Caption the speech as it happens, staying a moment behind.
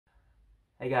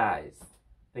Hey guys,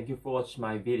 thank you for watching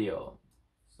my video.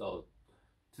 So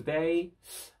today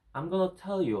I'm gonna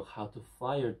tell you how to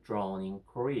fly a drone in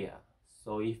Korea.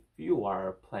 So if you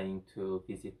are planning to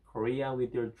visit Korea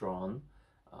with your drone,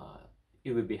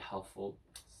 it will be helpful.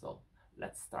 So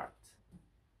let's start.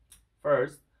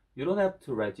 First, you don't have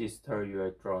to register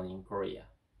your drone in Korea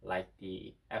like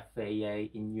the FAA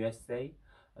in USA.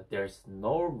 There's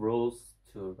no rules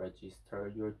to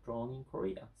register your drone in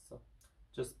Korea. So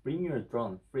just bring your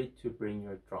drone, free to bring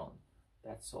your drone.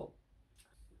 That's all.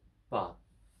 But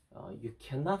you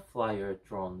cannot fly your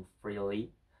drone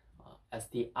freely as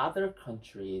the other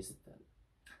countries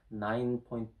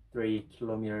 9.3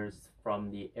 kilometers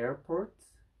from the airport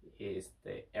is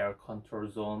the air control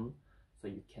zone. So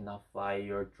you cannot fly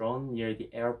your drone near the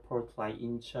airport like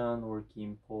Incheon or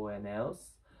Gimpo and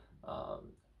else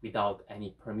without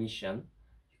any permission.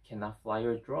 You cannot fly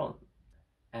your drone.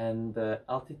 And the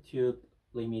altitude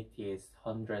limit is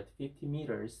 150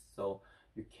 meters, so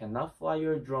you cannot fly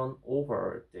your drone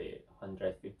over the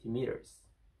 150 meters.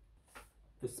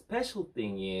 The special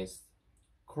thing is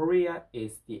Korea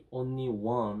is the only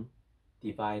one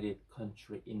divided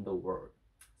country in the world,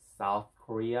 South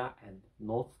Korea and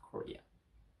North Korea.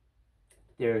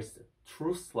 There's a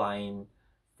truce line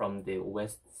from the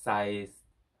west side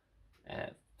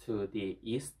to the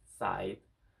east side.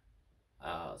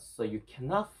 So you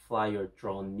cannot fly your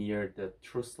drone near the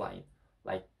truce line,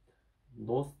 like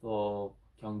north of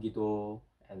Gyeonggi-do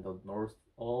and the north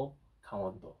of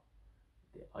Gangwon-do.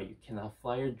 You cannot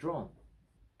fly your drone.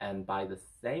 And by the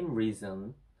same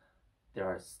reason, there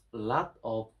are a lot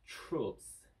of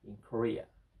troops in Korea.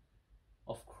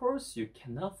 Of course, you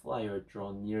cannot fly your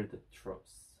drone near the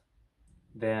troops.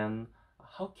 Then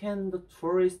how can the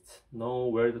tourists know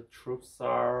where the troops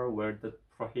are, where the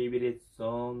prohibited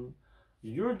zone?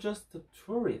 You're just a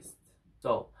tourist.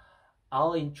 So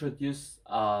I'll introduce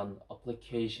an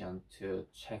application to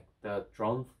check the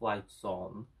drone flight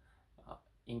zone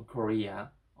in Korea,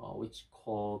 which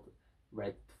called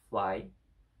Ready to Fly.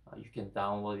 You can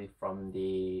download it from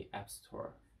the App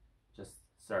Store. Just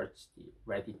search the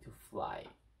Ready to Fly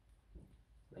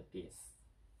like this.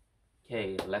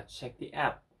 Okay, let's check the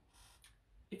app.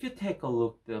 If you take a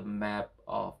look at the map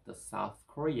of the South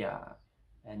Korea,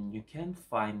 and you can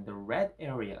find the red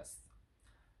areas.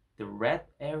 The red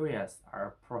areas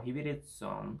are prohibited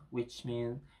zone, which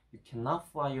means you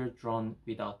cannot fly your drone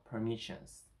without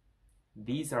permissions.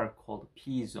 These are called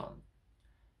P zone.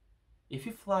 If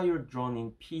you fly your drone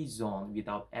in P zone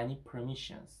without any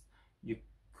permissions, you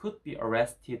could be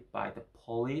arrested by the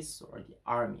police or the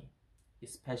army,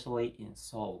 especially in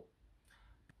Seoul,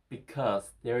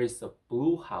 because there is a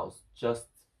blue house just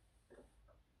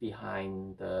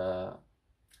behind the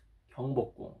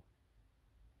경복궁.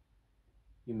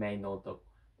 You may know the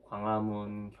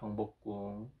광화문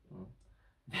경복궁.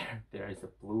 There is a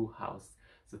blue house.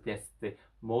 So that's the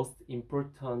most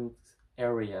important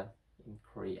area in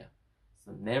Korea.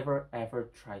 So never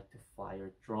ever try to fly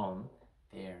your drone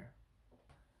there.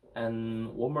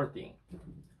 And one more thing.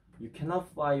 You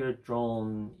cannot fly your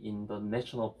drone in the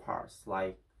national parks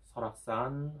like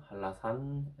설악산,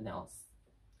 한라산, and else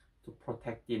to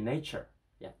protect the nature.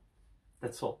 Yeah,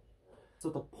 that's all. So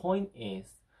the point is,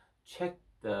 check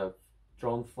the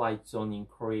drone flight zone in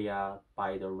Korea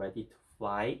by the Ready to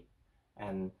Fly,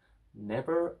 and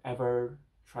never ever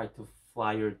try to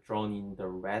fly your drone in the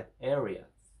red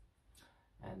areas.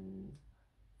 And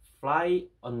fly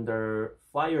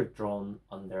your drone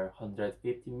under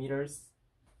 150 meters.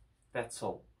 That's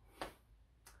all.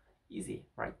 Easy,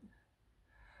 right?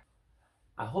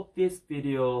 I hope this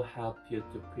video helped you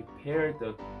to prepare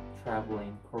the travel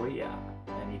in Korea.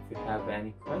 And if you have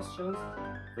any questions,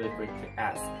 feel free to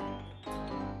ask.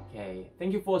 Okay,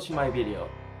 thank you for watching my video.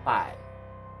 Bye.